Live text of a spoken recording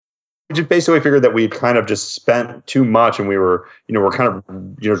just basically figured that we kind of just spent too much, and we're kind of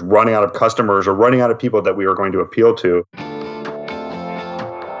running out of customers or running out of people that we were going to appeal to.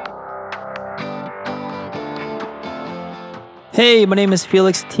 Hey, my name is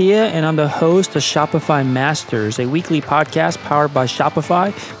Felix Tia, and I'm the host of Shopify Masters, a weekly podcast powered by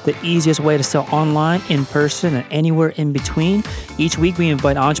Shopify, the easiest way to sell online, in person, and anywhere in between. Each week, we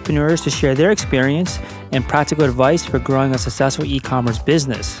invite entrepreneurs to share their experience and practical advice for growing a successful e-commerce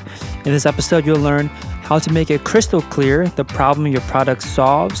business. In this episode, you'll learn how to make it crystal clear the problem your product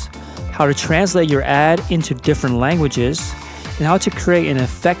solves, how to translate your ad into different languages, and how to create an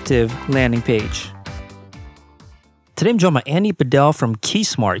effective landing page. Today, I'm joined by Andy Bedell from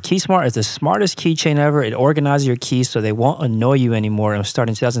KeySmart. KeySmart is the smartest keychain ever. It organizes your keys so they won't annoy you anymore. It was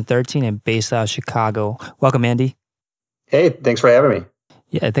started in 2013 and based out of Chicago. Welcome, Andy. Hey, thanks for having me.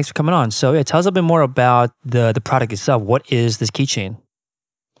 Yeah, thanks for coming on. So tell us a bit more about the product itself. What is this keychain?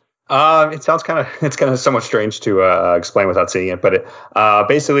 It's kind of somewhat strange to explain without seeing it, but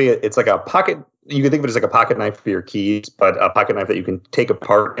basically it's like a pocket. You can think of it as like a pocket knife for your keys, but a pocket knife that you can take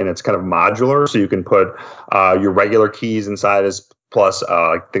apart, and it's kind of modular. So you can put your regular keys inside plus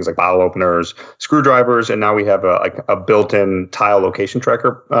things like bottle openers, screwdrivers, and now we have a built-in tile location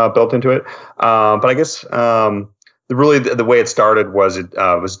tracker built into it. But I guess the way it started was it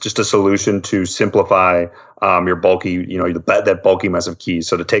was just a solution to simplify your bulky, that bulky mess of keys.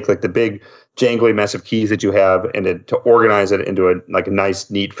 So to take like the big jangly mess of keys that you have and to organize it into a nice,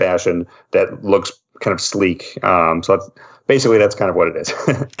 neat fashion that looks kind of sleek. So that's kind of what it is.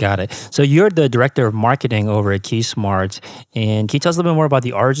 Got it. So you're the director of marketing over at KeySmart. And can you tell us a little bit more about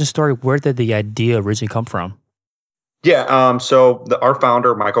the origin story? Where did the idea originally come from? Yeah. So our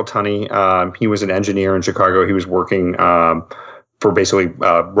founder, Michael Tunney, he was an engineer in Chicago. He was working for basically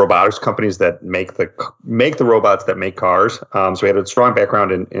robotics companies that make the robots that make cars. So he had a strong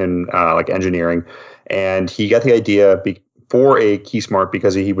background in engineering, and he got the idea for a KeySmart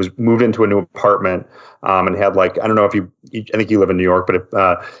because he was moved into a new apartment and had I don't know I think you live in New York, but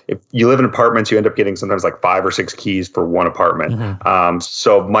if you live in apartments, you end up getting sometimes 5 or 6 keys for one apartment. Mm-hmm.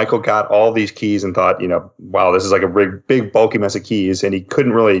 So Michael got all these keys and thought, wow, this is like a big bulky mess of keys, and he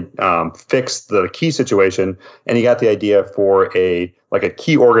couldn't really fix the key situation. And he got the idea for a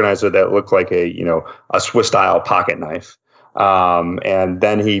key organizer that looked like a Swiss style pocket knife. And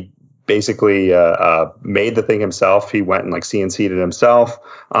then he basically made the thing himself. He went and CNC'd it himself,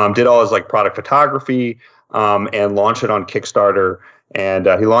 did all his product photography, and launched it on Kickstarter. And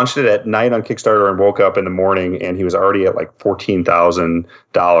he launched it at night on Kickstarter and woke up in the morning, and he was already at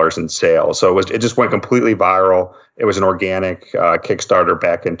 $14,000 in sales. So it just went completely viral. It was an organic Kickstarter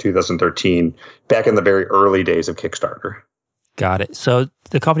back in 2013, back in the very early days of Kickstarter. Got it. So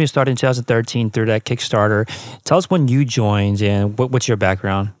the company started in 2013 through that Kickstarter. Tell us when you joined and what's your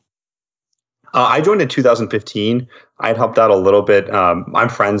background? I joined in 2015. I'd helped out a little bit. I'm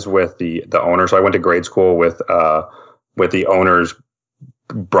friends with the owner, so I went to grade school with the owner's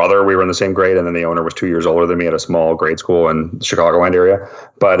brother. We were in the same grade, and then the owner was 2 years older than me at a small grade school in the Chicagoland area.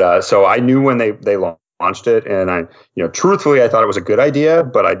 But so I knew when they launched it, and I, truthfully, I thought it was a good idea,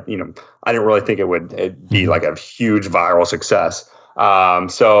 but I didn't really think it'd be like a huge viral success.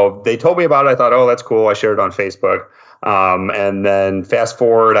 So they told me about it. I thought, oh, that's cool. I shared it on Facebook. And then fast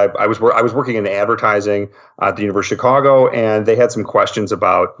forward, I was working in advertising at the University of Chicago, and they had some questions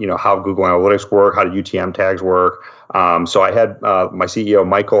about, how Google Analytics work, how do UTM tags work. So I had my CEO,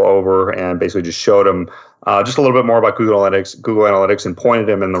 Michael, over and basically just showed him just a little bit more about Google Analytics and pointed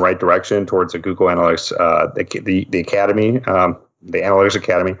him in the right direction towards the Google Analytics, the academy, the Analytics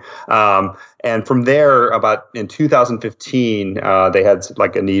Academy. And from there, about in 2015, they had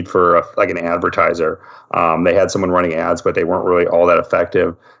a need for an advertiser. They had someone running ads, but they weren't really all that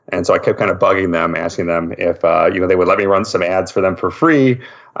effective. And so I kept kind of bugging them, asking them if they would let me run some ads for them for free.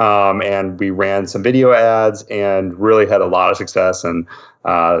 And we ran some video ads and really had a lot of success. And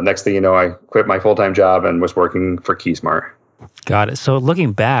the next thing you know, I quit my full-time job and was working for KeySmart. Got it. So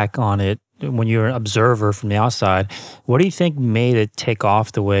looking back on it, when you're an observer from the outside, what do you think made it take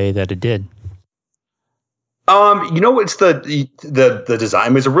off the way that it did? It's the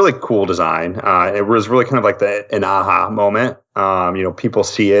design. It was a really cool design. It was really kind of an aha moment. People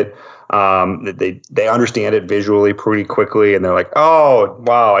see it. They understand it visually pretty quickly, and they're like, "Oh,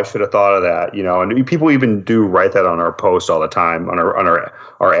 wow, I should have thought of that." And people even do write that on our posts all the time, on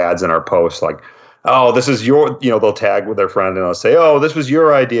our ads and our posts, oh, this is your, they'll tag with their friend and they'll say, oh, this was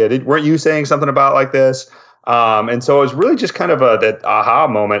your idea. Weren't you saying something about like this? And so it was really just kind of that aha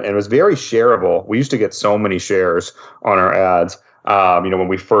moment, and it was very shareable. We used to get so many shares on our ads, when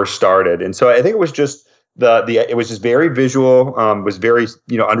we first started. And so I think it was just it was just very visual, was very,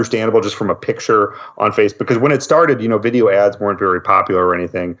 understandable just from a picture on Facebook. Because when it started, video ads weren't very popular or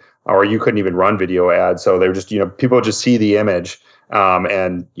anything, or you couldn't even run video ads. So they were just, people would just see the image.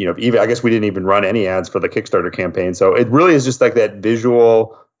 And, even, I guess we didn't even run any ads for the Kickstarter campaign. So it really is just like that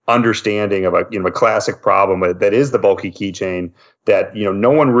visual understanding of a classic problem that is the bulky keychain that, no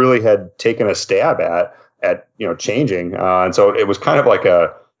one really had taken a stab at changing. And so it was kind of like I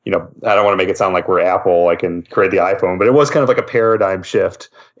don't want to make it sound like we're Apple, like, and create the iPhone, but it was kind of like a paradigm shift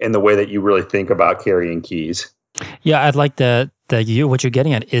in the way that you really think about carrying keys. Yeah, I'd like what you're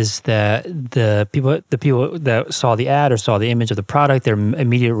getting at is that the people that saw the ad or saw the image of the product, their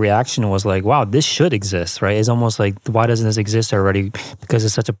immediate reaction was like, wow, this should exist, right? It's almost like, why doesn't this exist already? Because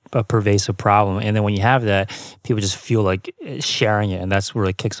it's such a pervasive problem. And then when you have that, people just feel like sharing it, and that's where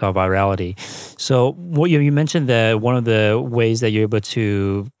it kicks off virality. So what you mentioned that one of the ways that you're able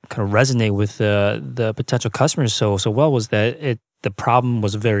to kind of resonate with the potential customers so well was that the problem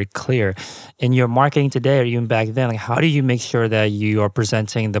was very clear. In your marketing today, or even back then, like, how do you make sure that you are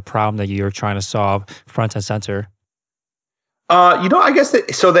presenting the problem that you're trying to solve front and center? I guess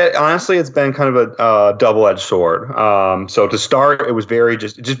that honestly, it's been kind of a double-edged sword. So to start, it was very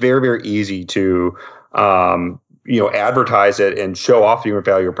very easy to advertise it and show off your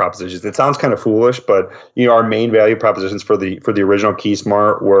value propositions. It sounds kind of foolish, but our main value propositions for the original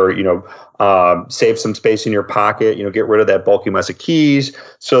KeySmart were save some space in your pocket, get rid of that bulky mess of keys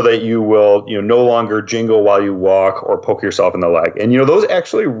so that you will no longer jingle while you walk or poke yourself in the leg. And those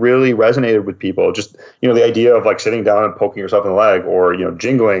actually really resonated with people. Just the idea of like sitting down and poking yourself in the leg, or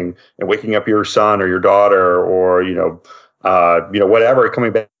jingling and waking up your son or your daughter, or whatever,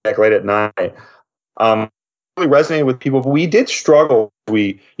 coming back late at night. Really resonated with people, but we did struggle.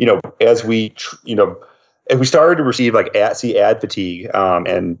 As we started to receive ad fatigue,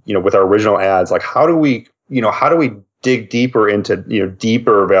 and with our original ads, like how do we dig deeper into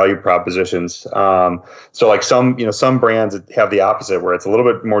deeper value propositions? So like some brands have the opposite, where it's a little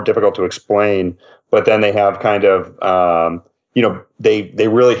bit more difficult to explain, but then they have kind of they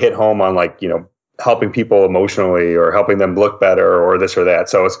really hit home on helping people emotionally or helping them look better or this or that.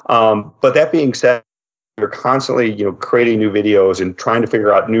 So it's but that being said, we're constantly, creating new videos and trying to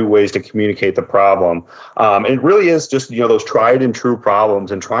figure out new ways to communicate the problem. And it really is just, those tried and true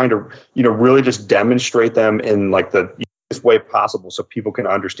problems, and trying to, really just demonstrate them in like the easiest way possible so people can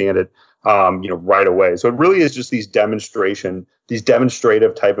understand it, right away. So it really is just these demonstrative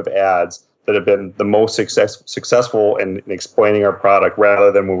type of ads that have been the most successful in explaining our product,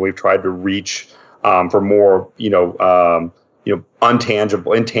 rather than when we've tried to reach for more,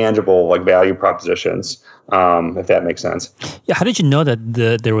 intangible like value propositions, if that makes sense. Yeah. How did you know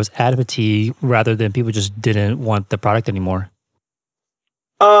that there was ad fatigue rather than people just didn't want the product anymore?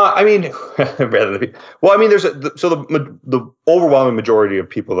 There's the overwhelming majority of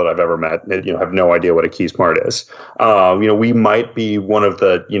people that I've ever met, have no idea what a KeySmart is. We might be one of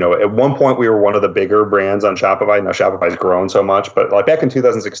the, at one point we were one of the bigger brands on Shopify. Now Shopify's grown so much, but like back in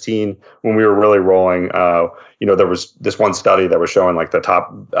 2016, when we were really rolling, there was this one study that was showing like the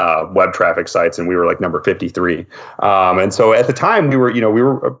top web traffic sites, and we were like number 53. And so at the time we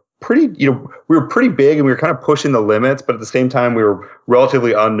were pretty big, and we were kind of pushing the limits, but at the same time we were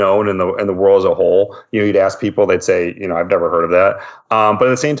relatively unknown in the world as a whole. You'd ask people, they'd say, I've never heard of that. But at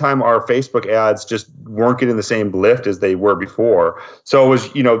the same time, our Facebook ads just weren't getting the same lift as they were before. So it was,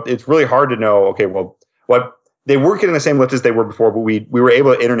 it's really hard to know, okay, well, what they weren't getting the same lift as they were before, but we were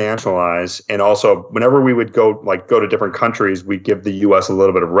able to internationalize. And also whenever we would go to different countries, we'd give the US a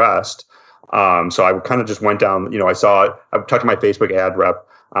little bit of rest. So I kind of just went down, I talked to my Facebook ad rep,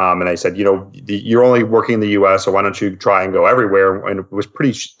 and I said, you're only working in the U.S., so why don't you try and go everywhere? And it was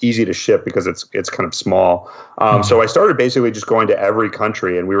pretty easy to ship because it's kind of small. So I started basically just going to every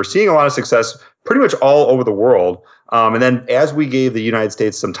country, and we were seeing a lot of success pretty much all over the world. And then as we gave the United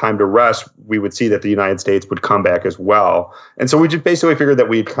States some time to rest, we would see that the United States would come back as well. And so we just basically figured that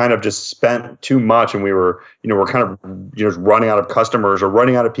we'd kind of just spent too much, and we were, we're kind of, running out of customers or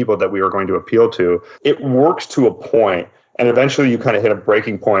running out of people that we were going to appeal to. It works to a point. And eventually you kind of hit a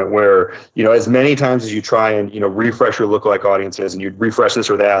breaking point where, as many times as you try and, refresh your lookalike audiences, and you refresh this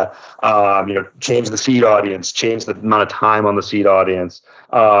or that, change the seed audience, change the amount of time on the seed audience,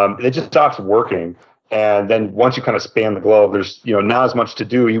 it just stops working. And then once you kind of span the globe, there's, not as much to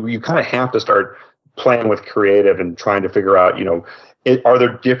do. You kind of have to start playing with creative and trying to figure out, are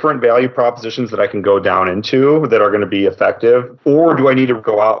there different value propositions that I can go down into that are going to be effective? Or do I need to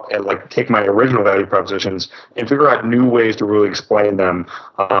go out and take my original value propositions and figure out new ways to really explain them,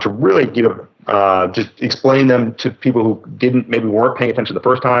 to really, just explain them to people who weren't paying attention the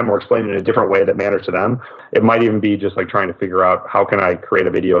first time, or explain it in a different way that matters to them. It might even be just like trying to figure out how can I create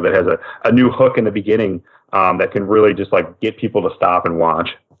a video that has a new hook in the beginning that can really just like get people to stop and watch.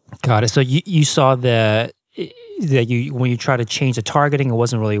 Got it. So you saw that when you try to change the targeting, it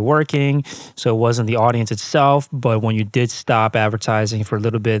wasn't really working. So it wasn't the audience itself, but when you did stop advertising for a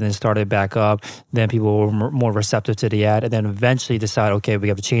little bit and then started back up, then people were more receptive to the ad, and then eventually decide, okay, we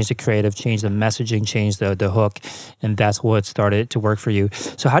have to change the creative, change the messaging, change the hook, and that's what started to work for you.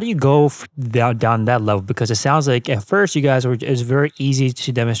 So how do you go down that level? Because it sounds like at first you guys it was very easy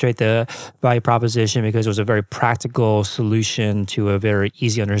to demonstrate the value proposition because it was a very practical solution to a very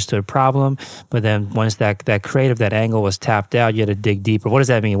easy understood problem. But then once that creative, that angle was tapped out, you had to dig deeper. What does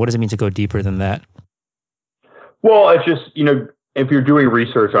that mean? What does it mean to go deeper than that? Well, it's just, if you're doing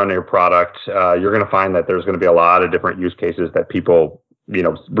research on your product, you're going to find that there's going to be a lot of different use cases that people,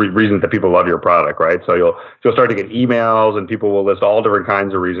 reasons that people love your product, right? So you'll start to get emails, and people will list all different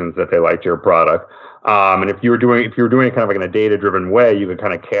kinds of reasons that they liked your product. And if you were doing it kind of like in a data-driven way, you could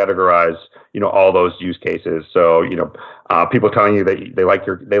kind of categorize, all those use cases. So, people telling you that they like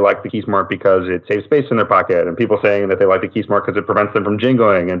the KeySmart because it saves space in their pocket, and people saying that they like the KeySmart because it prevents them from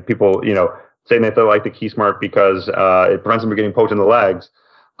jingling, and people, saying that they like the KeySmart because it prevents them from getting poked in the legs.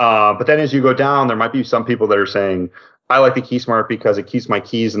 But then as you go down, there might be some people that are saying, I like the KeySmart because it keeps my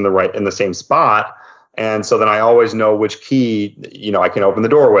keys in the same spot. And so then I always know which key, I can open the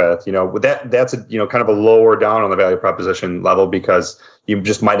door with, that's kind of a lower down on the value proposition level, because you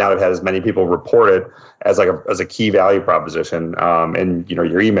just might not have had as many people report it as as a key value proposition, in,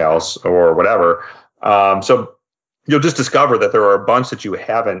 your emails or whatever. So you'll just discover that there are a bunch that you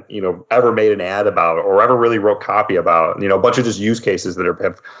haven't, ever made an ad about or ever really wrote copy about, a bunch of just use cases that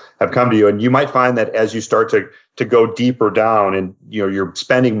have come to you. And you might find that as you start to go deeper down and, you're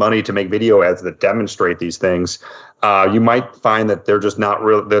spending money to make video ads that demonstrate these things, you might find that they're just not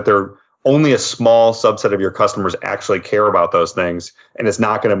real, that they're only a small subset of your customers actually care about those things. And it's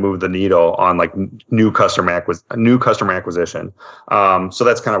not going to move the needle on like new customer acquisition. So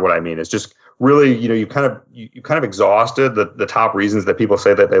that's kind of what I mean. It's just really, you kind of exhausted the top reasons that people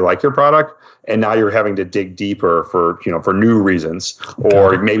say that they like your product. And now you're having to dig deeper for new reasons,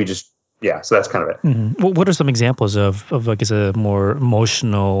 or maybe just, so that's kind of it. Mm-hmm. What are some examples of like a more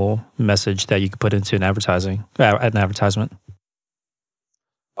emotional message that you could put into an advertisement?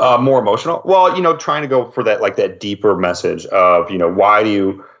 More emotional? Well, trying to go for that deeper message of, why do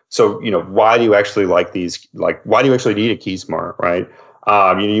you actually like these? Like, why do you actually need a KeySmart, right?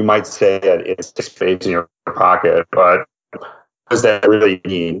 You might say that it's space in your pocket, but what does that really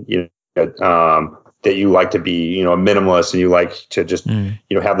mean? That you like to be, a minimalist, and you like to just,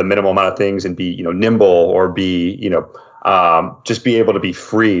 have the minimal amount of things and be, nimble, or be, just be able to be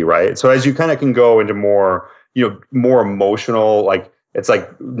free, right? So as you kind of can go into more, more emotional, like, it's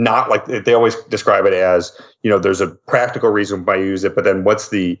like not like they always describe it as, there's a practical reason why you use it, but then what's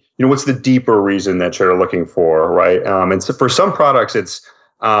the deeper reason that you're looking for, right? And so for some products, it's,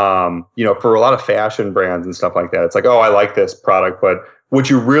 for a lot of fashion brands and stuff like that, it's like, oh, I like this product, but what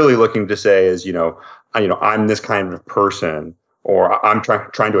you're really looking to say is, I'm this kind of person, or I'm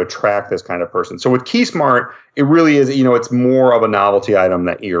trying to attract this kind of person. So with KeySmart, it really is, it's more of a novelty item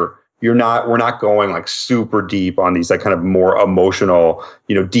that we're not going like super deep on these like kind of more emotional,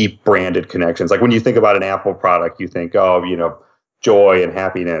 deep branded connections. Like when you think about an Apple product, you think, oh, joy and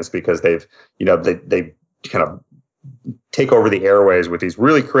happiness, because they've, they kind of take over the airways with these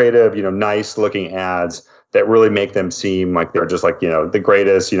really creative, nice looking ads that really make them seem like they're just like, the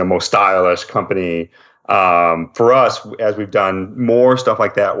greatest, most stylish company. For us, as we've done more stuff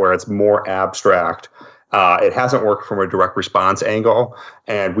like that, where it's more abstract, it hasn't worked from a direct response angle,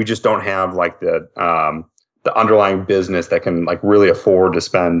 and we just don't have like the underlying business that can like really afford to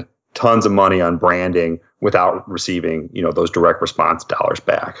spend tons of money on branding without receiving, those direct response dollars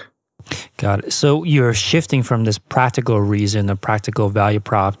back. Got it. So you're shifting from this practical reason, a practical value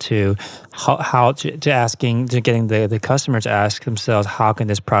prop, to getting the customer to ask themselves, how can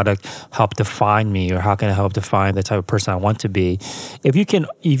this product help define me, or how can it help define the type of person I want to be? If you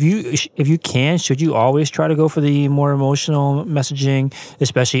can, should you always try to go for the more emotional messaging,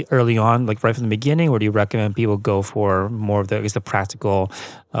 especially early on, like right from the beginning, or do you recommend people go for more of the practical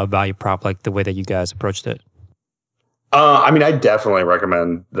value prop, like the way that you guys approached it? I definitely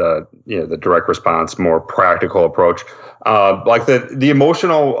recommend the direct response, more practical approach. Like the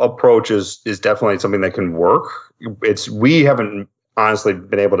emotional approach is definitely something that can work. We haven't honestly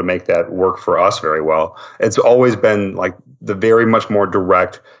been able to make that work for us very well. It's always been like the very much more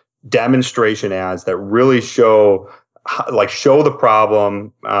direct demonstration ads that really show like show the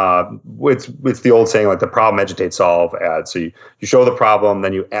problem. It's the old saying, like the problem, agitate, solve ad. So you show the problem,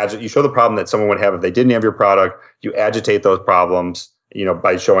 then you show the problem that someone would have if they didn't have your product. You agitate those problems,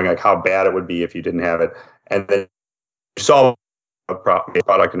 by showing like how bad it would be if you didn't have it, and then you solve a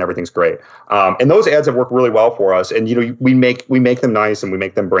product and everything's great. And those ads have worked really well for us. And we make them nice and we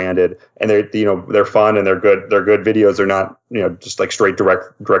make them branded, and they're fun and they're good. They're good videos. They're not just like straight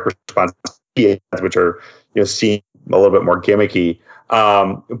direct response ads, which are seen a little bit more gimmicky.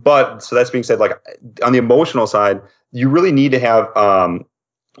 But so that's being said, like on the emotional side, you really need to have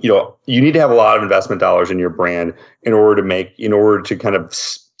you need to have a lot of investment dollars in your brand in order to kind of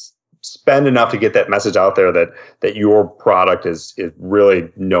spend enough to get that message out there that your product is really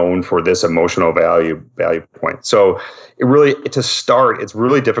known for this emotional value point. So to start, it's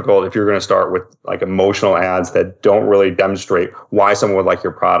really difficult if you're going to start with like emotional ads that don't really demonstrate why someone would like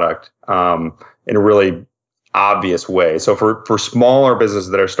your product in a really obvious way. So for smaller businesses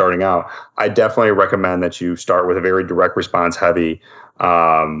that are starting out, I definitely recommend that you start with a very direct response heavy.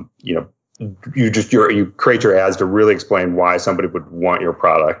 You create your ads to really explain why somebody would want your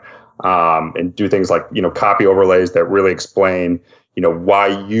product, and do things like copy overlays that really explain why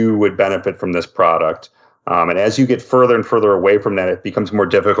you would benefit from this product. And as you get further and further away from that, it becomes more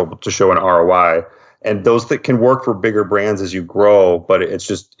difficult to show an ROI. And those that can work for bigger brands as you grow, but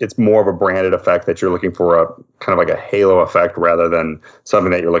it's more of a branded effect that you're looking for, a kind of like a halo effect rather than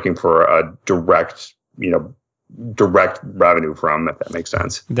something that you're looking for a direct revenue from, if that makes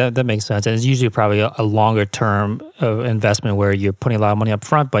sense. That makes sense. And it's usually probably a longer term of investment where you're putting a lot of money up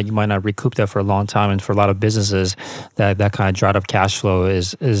front, but you might not recoup that for a long time. And for a lot of businesses, that kind of dried up cash flow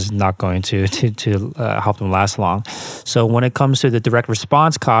is not going to help them last long. So when it comes to the direct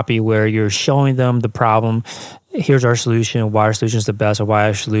response copy where you're showing them the problem, here's our solution, why our solution is the best, or why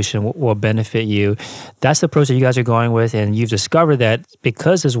our solution will benefit you. That's the approach that you guys are going with, and you've discovered that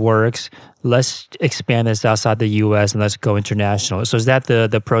because this works, let's expand this outside the U.S. and let's go international. So is that the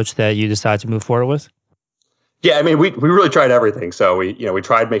approach that you decided to move forward with? Yeah, I mean, we really tried everything. So we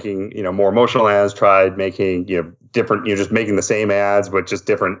tried making more emotional ads, tried making different, just making the same ads but just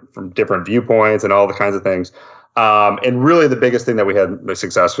different from different viewpoints and all the kinds of things. And really the biggest thing that we had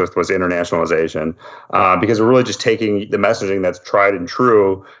success with was internationalization, because we're really just taking the messaging that's tried and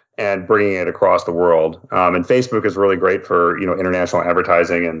true and bringing it across the world. And Facebook is really great for, international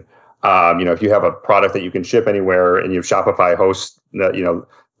advertising. And, if you have a product that you can ship anywhere and Shopify hosts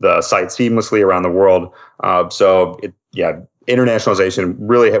the site seamlessly around the world. Internationalization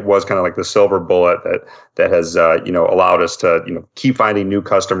really was kind of like the silver bullet that has, allowed us to, keep finding new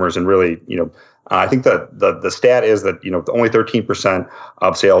customers and really, I think the stat is that only 13%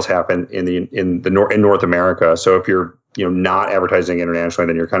 of sales happen in North America. So if you're not advertising internationally,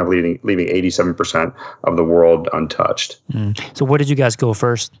 then you're kind of leaving 87% of the world untouched. So where did you guys go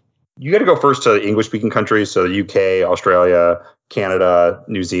first? You got to go first to English speaking countries, so the UK, Australia, Canada,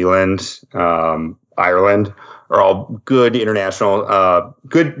 New Zealand, Ireland are all good international,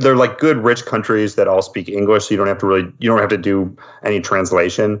 They're like good, rich countries that all speak English. So you don't have to do any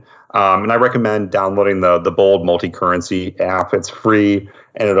translation. And I recommend downloading the Bold multi-currency app. It's free,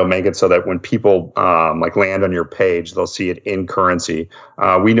 and it'll make it so that when people land on your page, they'll see it in currency.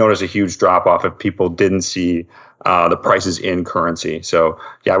 We noticed a huge drop off if people didn't see the prices in currency. So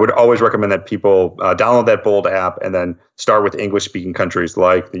yeah, I would always recommend that people download that Bold app and then start with English speaking countries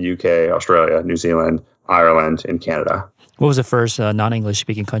like the UK, Australia, New Zealand, Ireland, and Canada. What was the first non-English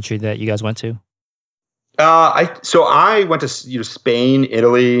speaking country that you guys went to? I went to Spain,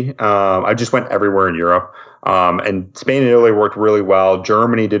 Italy. I just went everywhere in Europe, and Spain and Italy worked really well.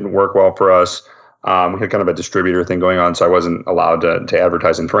 Germany didn't work well for us. We had kind of a distributor thing going on, so I wasn't allowed to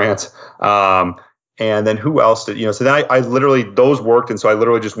advertise in France. And then who else did So then I literally, those worked, and so I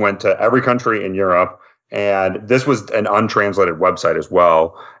literally just went to every country in Europe. And this was an untranslated website as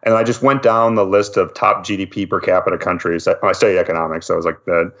well. And I just went down the list of top GDP per capita countries. I studied economics, so it was like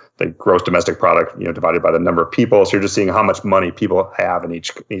the gross domestic product, divided by the number of people. So you're just seeing how much money people have in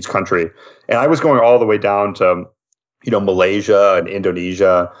each country. And I was going all the way down to, Malaysia and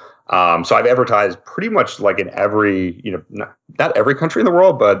Indonesia. So I've advertised pretty much like in every, not every country in the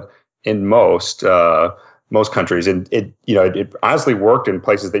world, but in most countries. And it honestly worked in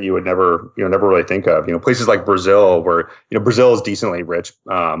places that you would never really think of, places like Brazil, where, Brazil is decently rich,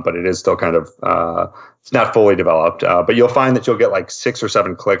 but it is still kind of, it's not fully developed. But you'll find that you'll get like 6 or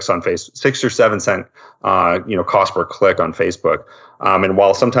 7 clicks on Facebook, 6 or 7 cent, cost per click on Facebook. And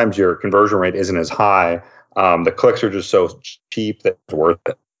while sometimes your conversion rate isn't as high, the clicks are just so cheap that it's worth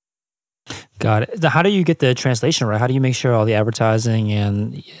it. Got it. How do you get the translation right? How do you make sure all the advertising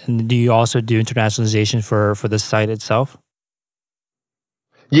and do you also do internationalization for the site itself?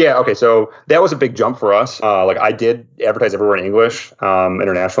 Yeah. Okay. So that was a big jump for us. Like I did advertise everywhere in English,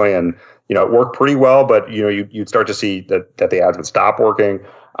 internationally, and it worked pretty well. But you'd start to see that the ads would stop working.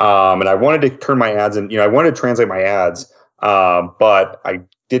 And I wanted to turn my ads, and I wanted to translate my ads, but I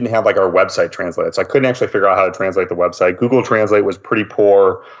didn't have like our website translated, so I couldn't actually figure out how to translate the website. Google Translate was pretty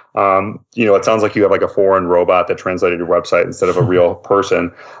poor. It sounds like you have like a foreign robot that translated your website instead of a real person.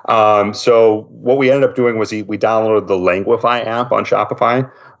 So what we ended up doing was we downloaded the Languify app on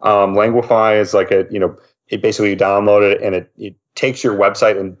Shopify. Languify is like it basically you download it and it takes your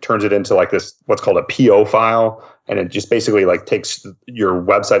website and turns it into like this, what's called a PO file. And it just basically like takes your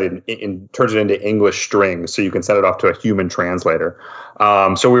website and turns it into English strings so you can send it off to a human translator.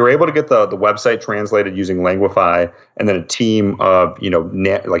 So we were able to get the website translated using Languify, and then a team of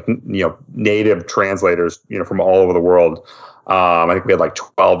native translators from all over the world. I think we had like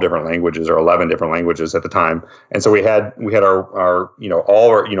 12 different languages or 11 different languages at the time. And so we had our all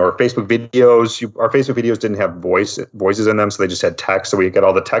our Facebook videos. Our Facebook videos didn't have voices in them, so they just had text. So we get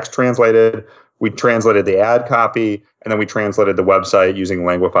all the text translated. We translated the ad copy, and then we translated the website using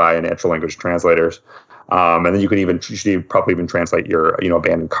Languify and natural language translators. And then you should probably even translate your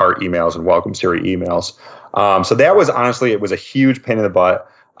abandoned cart emails and welcome Siri emails. So that was honestly, it was a huge pain in the butt.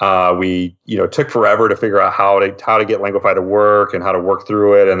 We took forever to figure out how to get Languify to work and how to work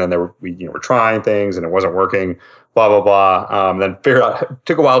through it. And then we were trying things and it wasn't working, blah, blah, blah. Then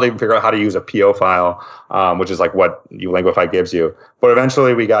took a while to even figure out how to use a PO file, which is like what Languify gives you. But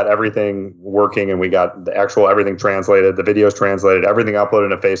eventually we got everything working and we got the actual everything translated, the videos translated, everything uploaded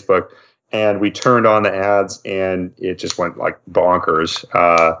to Facebook. And we turned on the ads and it just went like bonkers.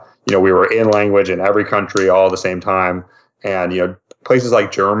 We were in language in every country all at the same time. And, places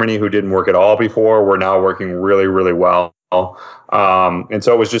like Germany, who didn't work at all before, were now working really, really well. And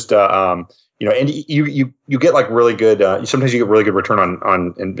so it was just, and you get like really good, sometimes you get really good return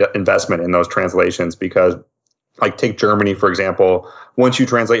on investment in those translations, because like take Germany, for example. Once you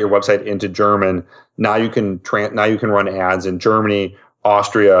translate your website into German, now you can run ads in Germany,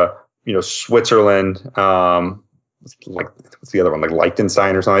 Austria, Switzerland, what's the other one? Like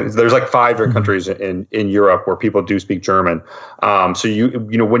Liechtenstein or something. There's like 5 different countries in Europe where people do speak German. So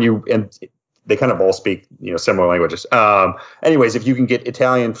and they kind of all speak, similar languages. Anyways, if you can get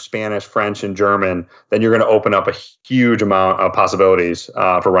Italian, Spanish, French, and German, then you're going to open up a huge amount of possibilities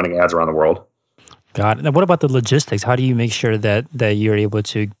for running ads around the world. Got it. Now, what about the logistics? How do you make sure that you're able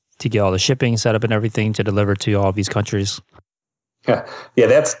to get all the shipping set up and everything to deliver to all these countries? Yeah,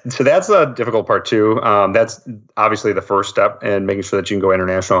 that's a difficult part too. That's obviously the first step in making sure that you can go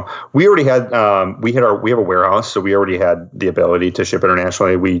international. We already had we have a warehouse, so we already had the ability to ship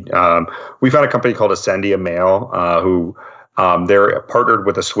internationally. We found a company called Ascendia Mail, who they're partnered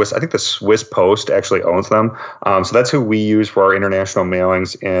with I think the Swiss Post actually owns them. So that's who we use for our international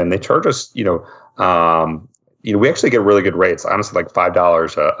mailings, and they charge us, we actually get really good rates. Honestly, like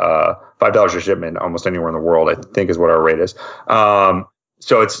 $5 a shipment almost anywhere in the world, I think, is what our rate is.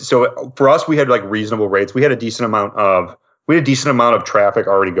 So for us, we had like reasonable rates. We had a decent amount of traffic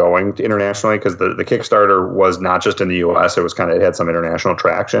already going to internationally, because the Kickstarter was not just in the US. It had some international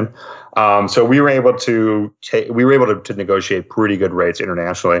traction. So we were able to negotiate pretty good rates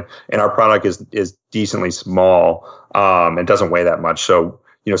internationally, and our product is decently small and doesn't weigh that much. So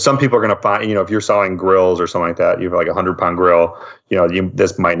some people are going to find, if you're selling grills or something like that, you have like a 100-pound grill,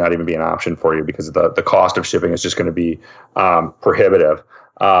 this might not even be an option for you, because the cost of shipping is just going to be prohibitive.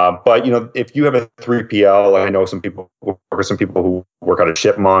 But if you have a 3PL, I know some people who work out of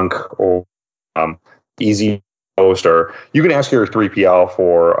Shipmonk or Easy Post, or you can ask your 3PL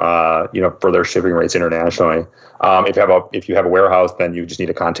for their shipping rates internationally. If you have a warehouse, then you just need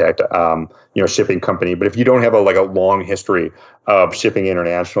to contact shipping company. But if you don't have a long history of shipping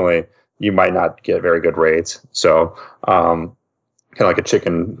internationally, you might not get very good rates. So kind of like a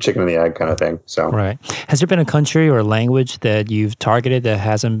chicken and the egg kind of thing. So right. Has there been a country or language that you've targeted that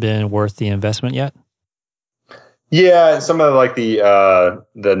hasn't been worth the investment yet? Yeah, some of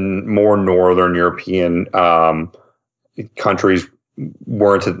the more northern European countries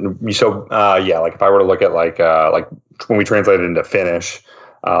weren't. So like if I were to look at like when we translated into Finnish,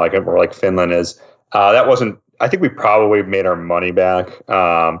 like Finland is, that wasn't. I think we probably made our money back.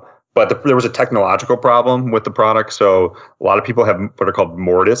 But there was a technological problem with the product. So a lot of people have what are called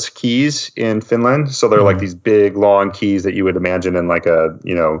Mortis keys in Finland. So they're like these big, long keys that you would imagine in like a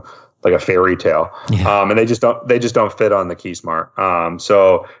like a fairy tale, and they just don't fit on the KeySmart.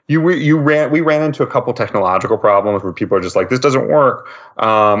 So we ran into a couple technological problems where people are just like, this doesn't work,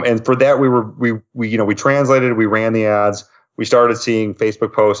 and for that we translated, we ran the ads. We started seeing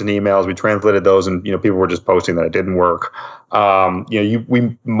Facebook posts and emails. We translated those, and people were just posting that it didn't work.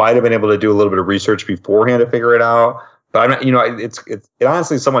 We might have been able to do a little bit of research beforehand to figure it out, but it's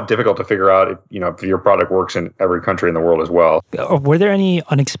honestly somewhat difficult to figure out if your product works in every country in the world as well. Were there any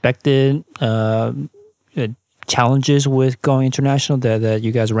unexpected challenges with going international that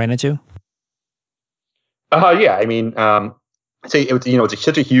you guys ran into? Yeah, I mean, say it's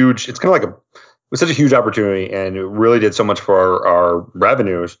such a huge. It's kind of like it was such a huge opportunity, and it really did so much for our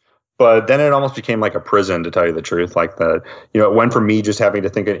revenues. But then it almost became like a prison, to tell you the truth. Like it went from me just having to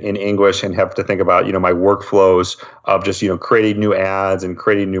think in English and have to think about, my workflows of just, creating new ads and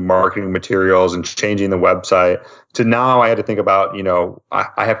creating new marketing materials and changing the website, to now I had to think about,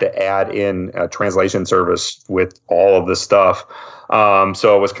 I have to add in a translation service with all of this stuff.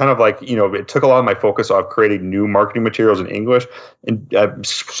 So it was kind of like, it took a lot of my focus off creating new marketing materials in English, and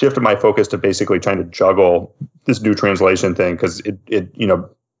shifted my focus to basically trying to juggle this new translation thing, because it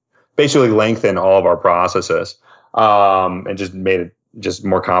basically lengthen all of our processes, and just made it just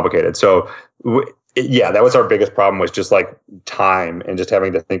more complicated. So that was our biggest problem, was just like time, and just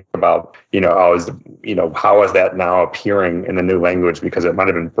having to think about, how is that now appearing in the new language, because it might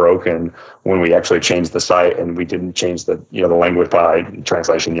have been broken when we actually changed the site and we didn't change the language by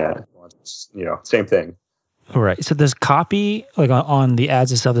translation yet. Same thing. All right. So does copy, like on the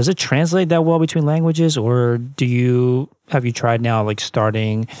ads and stuff, does it translate that well between languages, or have you tried now like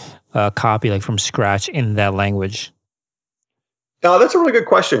starting copy like from scratch in that language? That's a really good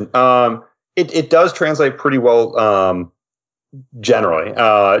question. It does translate pretty well, generally.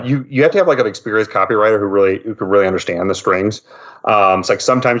 You have to have like an experienced copywriter who can really understand the strings. It's like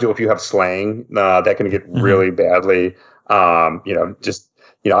sometimes if you have slang, that can get really badly. I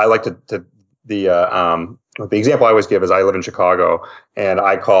like the example I always give is, I live in Chicago, and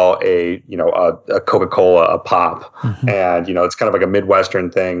I call a Coca-Cola a pop, and it's kind of like a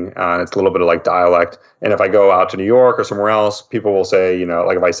Midwestern thing, and it's a little bit of like dialect. And if I go out to New York or somewhere else, people will say,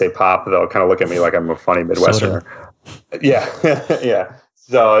 like if I say pop, they'll kind of look at me like I'm a funny Midwesterner. Yeah, yeah.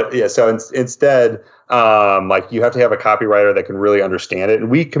 So instead, like you have to have a copywriter that can really understand it, and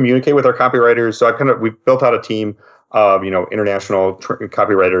we communicate with our copywriters. So we've built out a team of international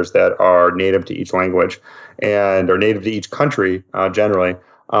copywriters that are native to each language and are native to each country, generally,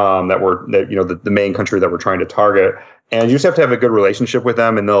 the main country that we're trying to target. And you just have to have a good relationship with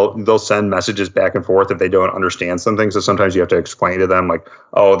them, and they'll send messages back and forth if they don't understand something. So sometimes you have to explain to them like,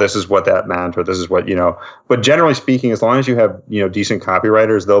 oh, this is what that meant, or this is what But generally speaking, as long as you have decent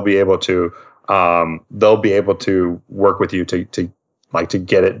copywriters, they'll be able to work with you to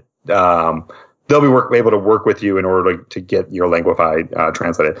get it. They'll be able to work with you in order to get your Languify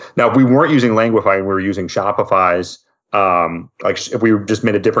translated. Now, if we weren't using Languify and we were using Shopify's, if we just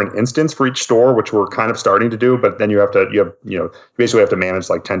made a different instance for each store, which we're kind of starting to do, but then you basically have to manage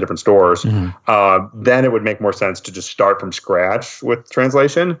like 10 different stores. Then it would make more sense to just start from scratch with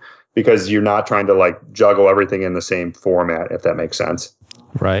translation, because you're not trying to like juggle everything in the same format, if that makes sense.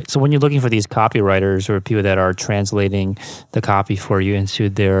 Right. So when you're looking for these copywriters or people that are translating the copy for you into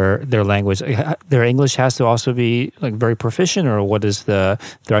their language, their English has to also be like very proficient, or what is the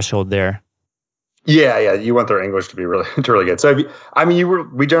threshold there? Yeah. You want their English to be really good. So we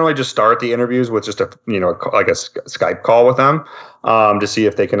generally just start the interviews with just a Skype call with them, to see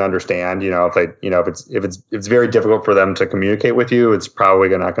if they can understand. If it's very difficult for them to communicate with you, it's probably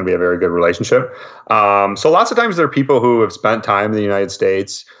not going to be a very good relationship. So lots of times there are people who have spent time in the United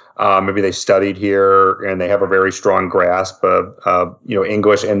States. Maybe they studied here and they have a very strong grasp of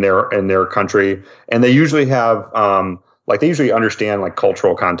English in their country, and they usually have. They usually understand like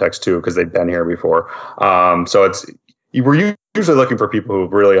cultural context too, because they've been here before. So we're usually looking for people who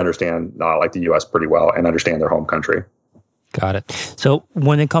really understand like the U.S. pretty well and understand their home country. Got it. So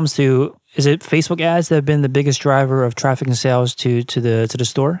when it comes to, is it Facebook ads that have been the biggest driver of traffic and sales to the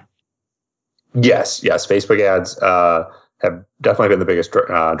store? Yes. Facebook ads have definitely been the biggest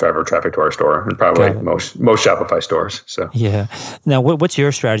driver of traffic to our store, and probably most Shopify stores. So yeah. Now, what's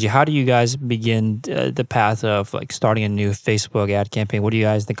your strategy? How do you guys begin the path of like starting a new Facebook ad campaign? What do you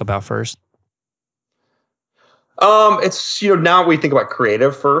guys think about first? It's now we think about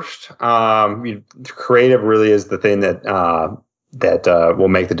creative first. Creative really is the thing that will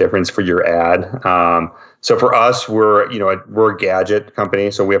make the difference for your ad. So for us, we're a gadget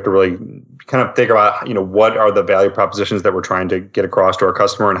company, so we have to really kind of think about what are the value propositions that we're trying to get across to our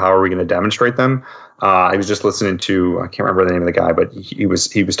customer, and how are we going to demonstrate them. I was just listening to, I can't remember the name of the guy, but he was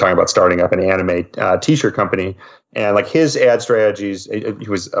talking about starting up an anime t-shirt company, and like his ad strategies. He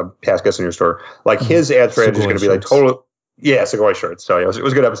was a past guest in your store. Like his ad strategy is going to be like total. Yeah, Segoy shirts. So it was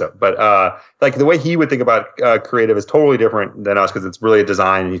a good episode. But like the way he would think about creative is totally different than us, because it's really a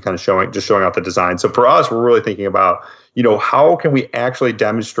design, and he's kind of showing off the design. So for us, we're really thinking about, how can we actually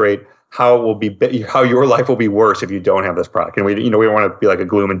demonstrate how it will be, how your life will be worse if you don't have this product. And we don't want to be like a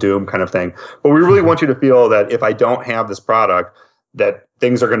gloom and doom kind of thing, but we really want you to feel that if I don't have this product, that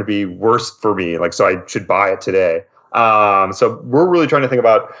things are going to be worse for me. Like, so I should buy it today. So we're really trying to think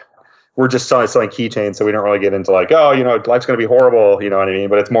about, we're just selling keychains, so we don't really get into like, life's going to be horrible, you know what I mean?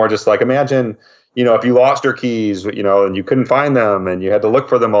 But it's more just like, imagine, if you lost your keys, and you couldn't find them and you had to look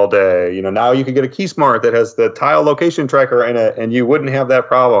for them all day, now you could get a KeySmart that has the tile location tracker in it, and you wouldn't have that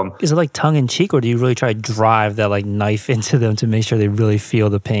problem. Is it like tongue in cheek, or do you really try to drive that like knife into them to make sure they really feel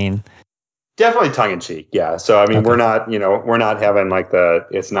the pain? Definitely tongue in cheek. Yeah. So, I mean, we're not having like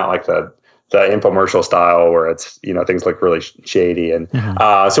it's not like the infomercial style where it's, things look really shady. And,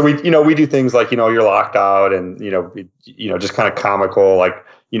 so we do things like, you're locked out, and, just kind of comical, like,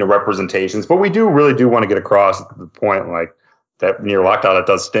 representations, but we really do want to get across the point, like, that when you're locked out, it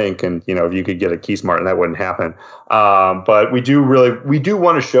does stink. And, if you could get a KeySmart and that wouldn't happen. But we do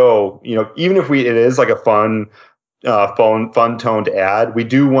want to show, even if it is like a fun toned ad, we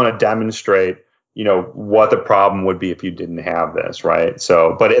do want to demonstrate, what the problem would be if you didn't have this, right?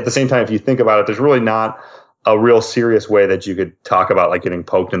 So, but at the same time, if you think about it, there's really not a real serious way that you could talk about like getting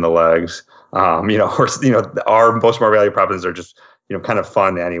poked in the legs. Or most of our value propositions are just, kind of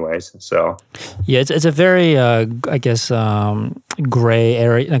fun anyways. So yeah, it's a very gray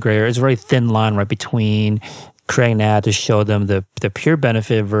area. Not gray area. It's a very thin line right between creating an ad to show them the pure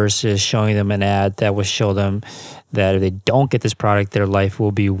benefit versus showing them an ad that will show them that if they don't get this product, their life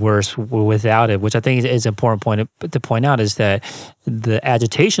will be worse without it, which I think is an important point to point out, is that the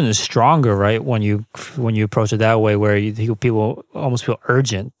agitation is stronger, right? When you approach it that way, where people almost feel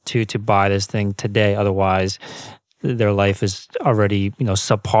urgent to buy this thing today. Otherwise, their life is already,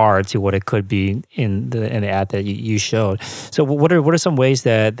 subpar to what it could be in the ad that you showed. So what are some ways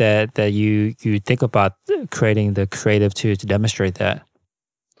that you think about creating the creative to demonstrate that?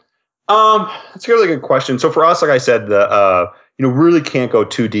 That's a really good question. So for us, like I said, really can't go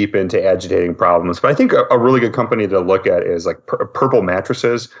too deep into agitating problems, but I think a really good company to look at is like Purple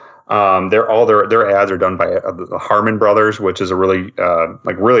Mattresses. Their ads are done by the Harmon Brothers, which is a really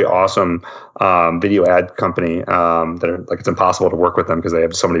really awesome video ad company. That are, like, it's impossible to work with them because they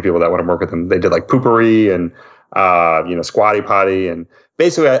have so many people that want to work with them. They did like Poopery and Squatty Potty, and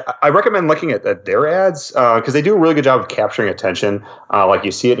basically I recommend looking at their ads because they do a really good job of capturing attention. Like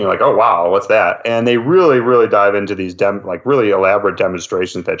you see it and you're like, oh wow, what's that? And they really dive into these really elaborate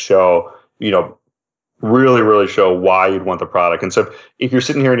demonstrations that show really show why you'd want the product. And so if you're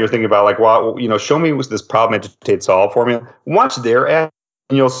sitting here and you're thinking about like, well, show me this problem Agitate solve for me, watch their ad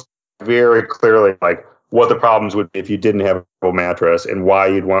and you'll see very clearly like what the problems would be if you didn't have a Purple mattress and why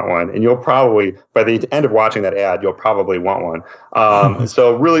you'd want one. And you'll probably, by the end of watching that ad, you'll probably want one.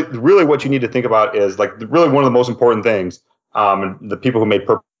 So really what you need to think about is like really one of the most important things. And the people who made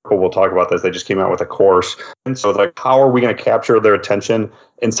Purple will talk about this. They just came out with a course. And so like, how are we going to capture their attention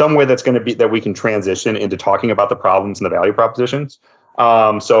in some way that's going to be that we can transition into talking about the problems and the value propositions?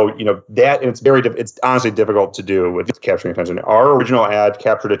 So that it's honestly difficult to do with capturing attention. Our original ad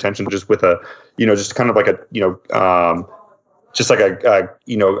captured attention just with a, just kind of like a, just like a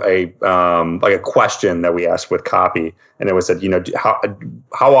question that we asked with copy. And it was said,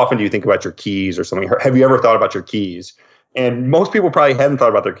 how often do you think about your keys or something? Have you ever thought about your keys? And most people probably hadn't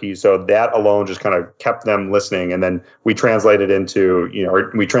thought about their keys. So that alone just kind of kept them listening. And then we translated into,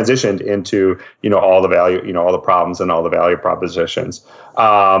 or we transitioned into, all the value, all the problems and all the value propositions.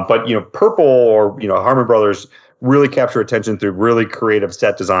 But, Purple or, Harmon Brothers really capture attention through really creative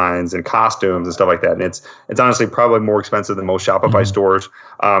set designs and costumes and stuff like that. And it's honestly probably more expensive than most Shopify stores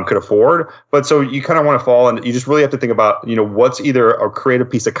could afford. But so you kind of want to fall and you just really have to think about, what's either a creative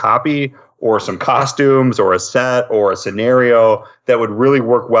piece of copy or some costumes or a set or a scenario that would really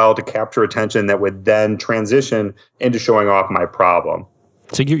work well to capture attention that would then transition into showing off my problem.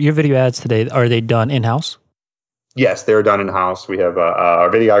 So your video ads today, are they done in-house? Yes, they're done in-house. We have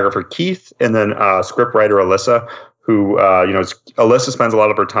our videographer, Keith, and then script writer, Alyssa, who, Alyssa spends a lot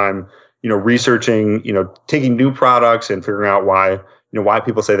of her time, researching, taking new products and figuring out why, why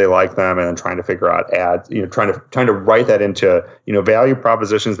people say they like them, and then trying to figure out ads, trying to write that into, value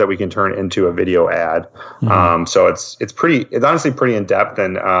propositions that we can turn into a video ad. Mm-hmm. So it's honestly pretty in depth,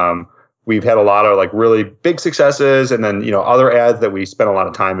 and we've had a lot of like really big successes, and then, other ads that we spent a lot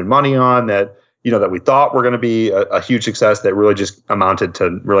of time and money on that, that we thought were going to be a huge success that really just amounted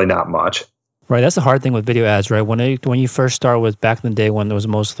to really not much. Right, that's the hard thing with video ads, right? When you first start with back in the day when it was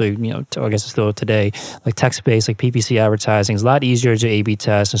mostly, I guess it's still today, like text-based, like PPC advertising, it's a lot easier to A/B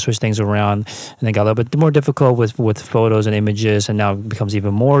test and switch things around, and then got a little bit more difficult with photos and images, and now it becomes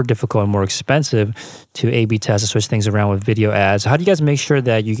even more difficult and more expensive to A/B test and switch things around with video ads. How do you guys make sure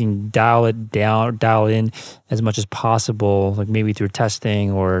that you can dial in as much as possible, like maybe through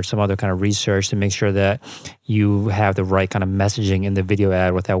testing or some other kind of research to make sure that you have the right kind of messaging in the video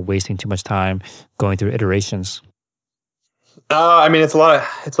ad without wasting too much time going through iterations? It's a lot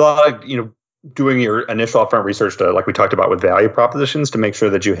of doing your initial upfront research to, like we talked about with value propositions, to make sure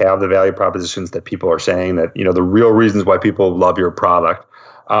that you have the value propositions that people are saying, that the real reasons why people love your product.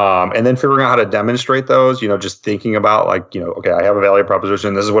 And then figuring out how to demonstrate those, just thinking about like, okay, I have a value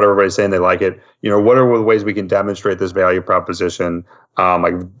proposition. This is what everybody's saying they like it. What are the ways we can demonstrate this value proposition?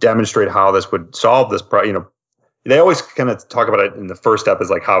 Like demonstrate how this would solve this they always kind of talk about it in the first step is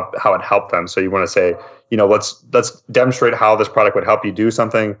like how it helped them. So you want to say, let's demonstrate how this product would help you do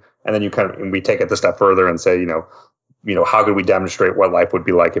something. And then and we take it the step further and say, how could we demonstrate what life would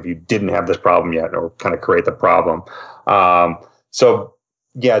be like if you didn't have this problem yet, or kind of create the problem. So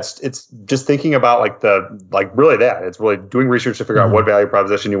yeah, it's just thinking about it's really doing research to figure out what value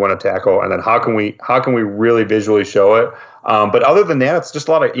proposition you want to tackle, and then how can we really visually show it. But other than that, it's just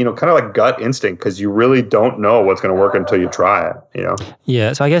a lot of, kind of like gut instinct, because you really don't know what's going to work until you try it,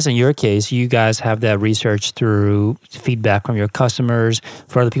 Yeah. So I guess in your case, you guys have that research through feedback from your customers.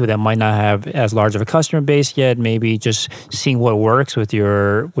 For other people that might not have as large of a customer base yet, maybe just seeing what works with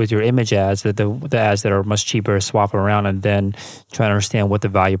your image ads, the ads that are much cheaper, swap around, and then trying to understand what the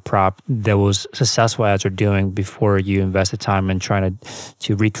value prop that was successful ads are doing before you invest the time in trying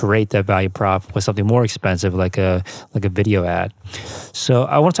to recreate that value prop with something more expensive, like a video ad. So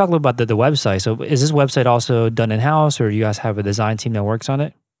I want to talk a little about the website. So is this website also done in-house, or do you guys have a design team that works on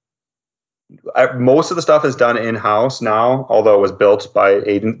it? Most of the stuff is done in-house now, although it was built by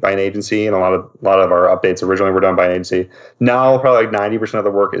an agency, and a lot of our updates originally were done by an agency. Now probably like 90% of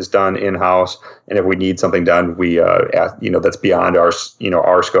the work is done in-house, and if we need something done, we that's beyond our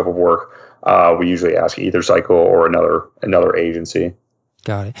scope of work, we usually ask either Cycle or another agency.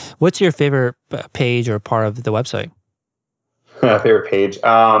 Got it. What's your favorite page or part of the website? Favorite page,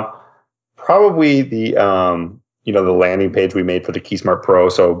 probably the the landing page we made for the KeySmart Pro.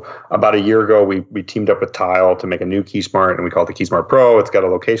 So about a year ago, we teamed up with Tile to make a new KeySmart, and we call it the KeySmart Pro. It's got a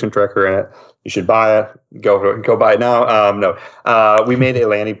location tracker in it. You should buy it. Go buy it now. We made a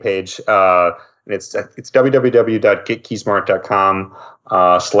landing page. And it's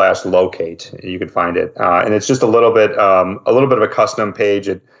www.getkeysmart.com/locate. You can find it, and it's just a little bit of a custom page.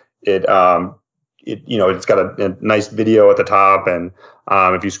 It's got a nice video at the top, and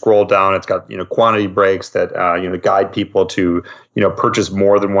if you scroll down, it's got quantity breaks that guide people to purchase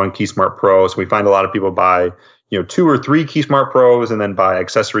more than one KeySmart Pro. So we find a lot of people buy 2 or 3 KeySmart Pros and then buy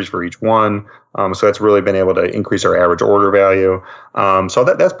accessories for each one. So that's really been able to increase our average order value. So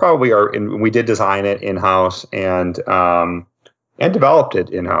that's probably and we did design it in-house and developed it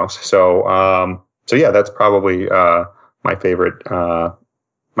in-house. So yeah, that's probably my favorite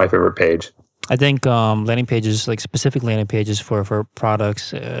page. I think landing pages, like specific landing pages for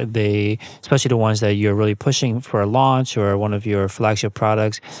products, especially the ones that you're really pushing for a launch or one of your flagship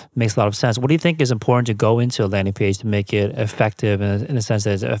products, makes a lot of sense. What do you think is important to go into a landing page to make it effective, in a sense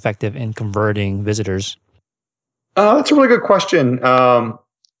that it's effective in converting visitors? That's a really good question. I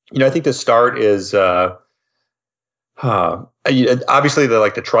think the start is obviously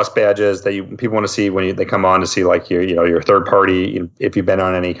the trust badges that people want to see when they come on to see like your third party. If you've been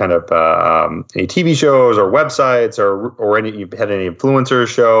on any kind of any TV shows or websites or you've had any influencers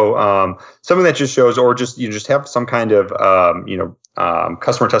show, something that just shows, or just have some kind of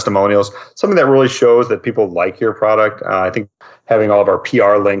customer testimonials, something that really shows that people like your product. I think having all of our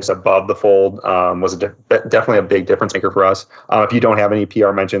PR links above the fold was definitely a big difference maker for us. If you don't have any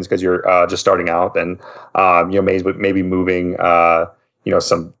PR mentions because you're just starting out, then maybe moving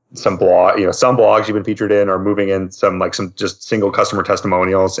some blogs you've been featured in, or moving in some just single customer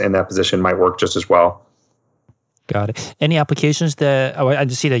testimonials in that position might work just as well. Got it. Any applications I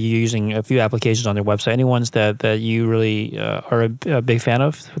just see that you're using a few applications on their website. Any ones that you really are a big fan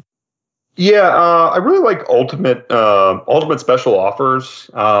of? Yeah, I really like Ultimate Special Offers.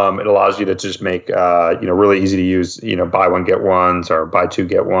 It allows you to just make really easy to use buy one get ones or buy two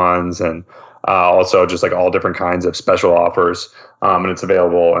get ones, and also just like all different kinds of special offers. And it's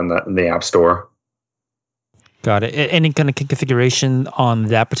available in the App Store. Got it. Any kind of configuration on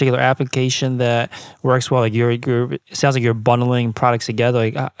that particular application that works well? Like it sounds like you're bundling products together.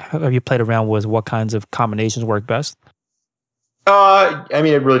 Like, have you played around with what kinds of combinations work best? I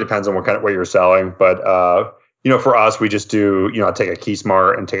mean, it really depends on what you're selling, but for us, we just do take a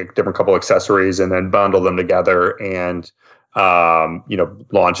KeySmart and take a different couple accessories and then bundle them together and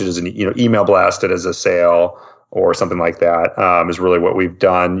launch it as an email blast it as a sale or something like that. Is really what we've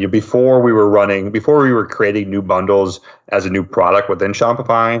done. Before we were creating new bundles as a new product within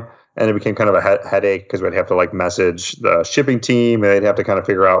Shopify, and it became kind of a headache because we'd have to message the shipping team, and they'd have to kind of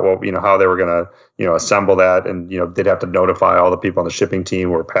figure out how they were going to assemble that, and they'd have to notify all the people on the shipping team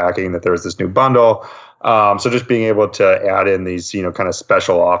who were packing that there was this new bundle. So just being able to add in these kind of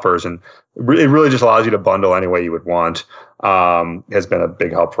special offers, and it really just allows you to bundle any way you would want, has been a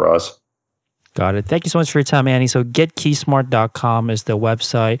big help for us. Got it. Thank you so much for your time, Andy. So getkeysmart.com is the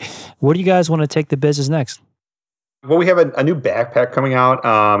website. Where do you guys want to take the business next? Well, we have a new backpack coming out,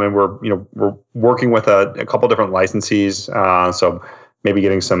 and we're working with a couple different licensees. So maybe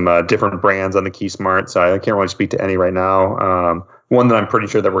getting some different brands on the KeySmart side. I can't really speak to any right now. One that I'm pretty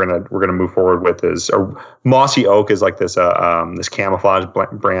sure that we're gonna move forward with is Mossy Oak is like this this camouflage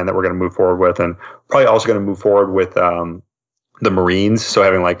brand that we're gonna move forward with, and probably also gonna move forward with the Marines. So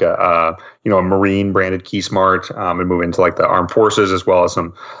having like a Marine branded KeySmart, and move into like the armed forces as well as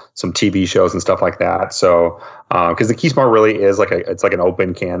some TV shows and stuff like that. So because the KeySmart really is it's like an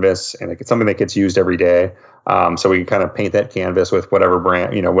open canvas, and it's something that gets used every day. So we can kind of paint that canvas with whatever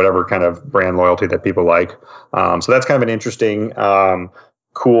brand, whatever kind of brand loyalty that people like. So that's kind of an interesting,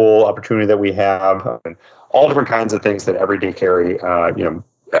 cool opportunity that we have, and all different kinds of things that everyday carry,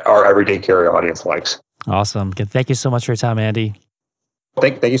 our everyday carry audience likes. Awesome. Thank you so much for your time, Andy.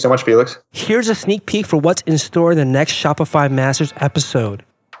 Thank you so much, Felix. Here's a sneak peek for what's in store in the next Shopify Masters episode.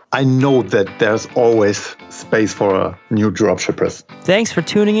 I know that there's always space for new dropshippers. Thanks for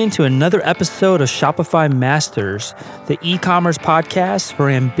tuning in to another episode of Shopify Masters, the e-commerce podcast for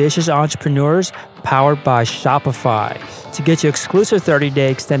ambitious entrepreneurs powered by Shopify. To get your exclusive 30-day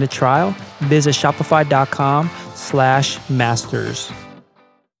extended trial, visit shopify.com/masters.